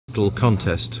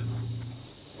contest.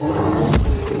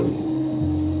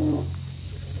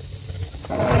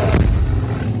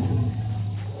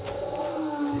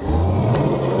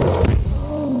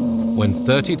 When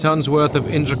 30 tons worth of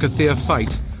Indrakathir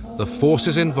fight, the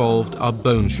forces involved are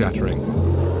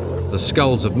bone-shattering. The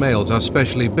skulls of males are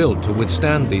specially built to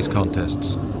withstand these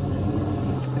contests.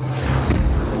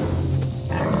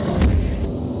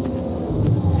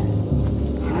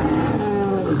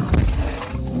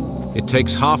 It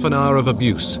takes half an hour of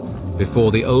abuse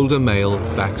before the older male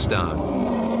backs down.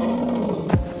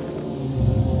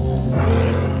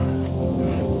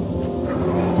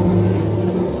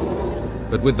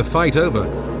 But with the fight over,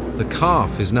 the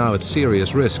calf is now at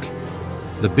serious risk.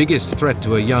 The biggest threat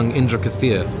to a young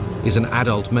Indrakathir is an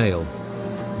adult male.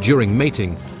 During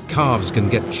mating, calves can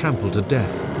get trampled to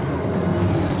death.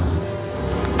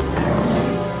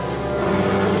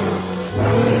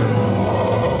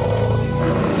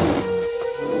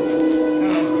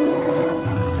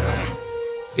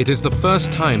 It is the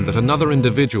first time that another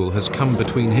individual has come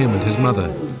between him and his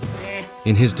mother.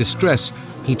 In his distress,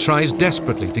 he tries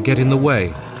desperately to get in the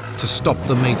way, to stop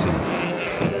the mating.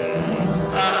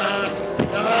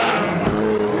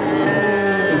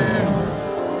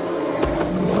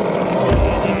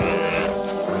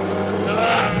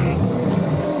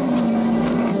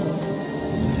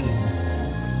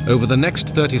 Over the next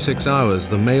 36 hours,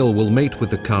 the male will mate with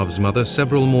the calf's mother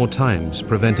several more times,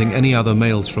 preventing any other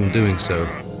males from doing so.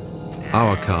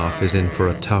 Our calf is in for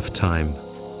a tough time.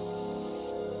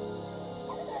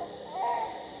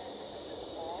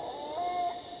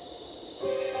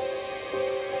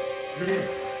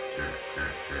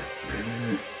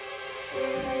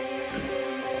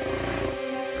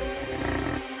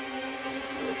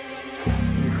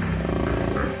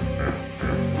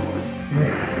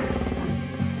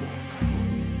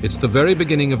 It's the very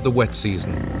beginning of the wet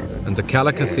season, and the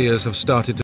Kalakathirs have started to